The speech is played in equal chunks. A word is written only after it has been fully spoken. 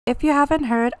If you haven't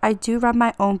heard, I do run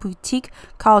my own boutique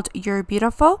called You're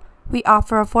Beautiful. We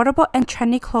offer affordable and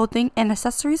trendy clothing and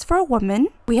accessories for a woman.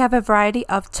 We have a variety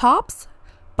of tops,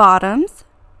 bottoms,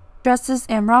 dresses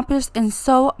and rompers, and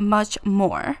so much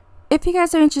more. If you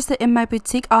guys are interested in my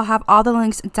boutique, I'll have all the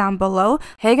links down below.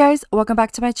 Hey guys, welcome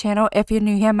back to my channel. If you're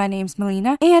new here, my name's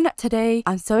Malina, and today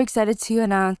I'm so excited to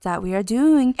announce that we are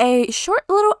doing a short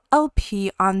little LP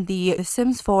on the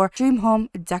Sims 4 Dream Home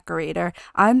Decorator.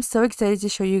 I'm so excited to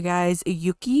show you guys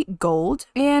Yuki Gold,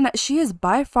 and she is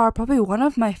by far probably one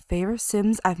of my favorite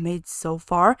Sims I've made so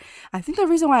far. I think the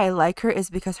reason why I like her is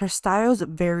because her style is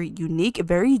very unique,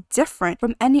 very different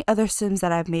from any other Sims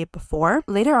that I've made before.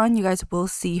 Later on, you guys will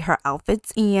see her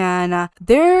outfits, and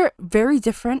they're very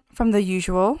different from the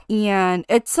usual, and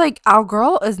it's like our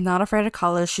girl is not afraid of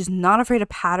colors. She's not afraid of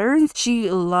patterns. She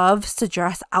loves to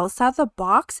dress outside the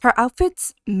box. Her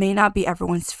outfits may not be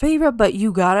everyone's favorite, but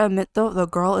you gotta admit though, the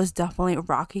girl is definitely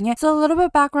rocking it. So a little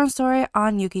bit background story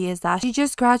on Yuki is that she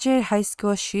just graduated high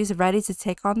school. She's ready to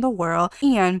take on the world,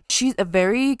 and she's a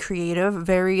very creative,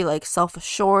 very like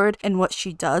self-assured in what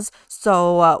she does.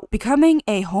 So becoming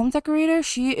a home decorator,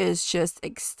 she is just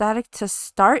ecstatic to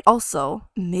start. Also,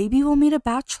 maybe we'll meet a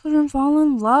bachelor and fall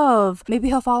in love. Maybe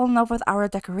he'll fall in love with our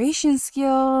decoration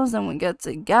skills, and we get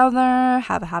together,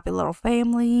 have a happy little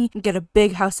family, get a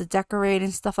big house to decorate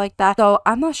and stuff like that. So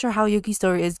I'm not sure how Yuki's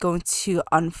story is going to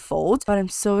unfold, but I'm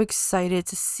so excited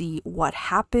to see what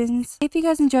happens. If you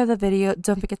guys enjoyed the video,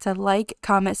 don't forget to like,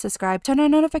 comment, subscribe, turn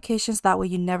on notifications, that way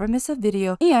you never miss a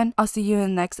video, and I'll see you in the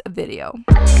next video.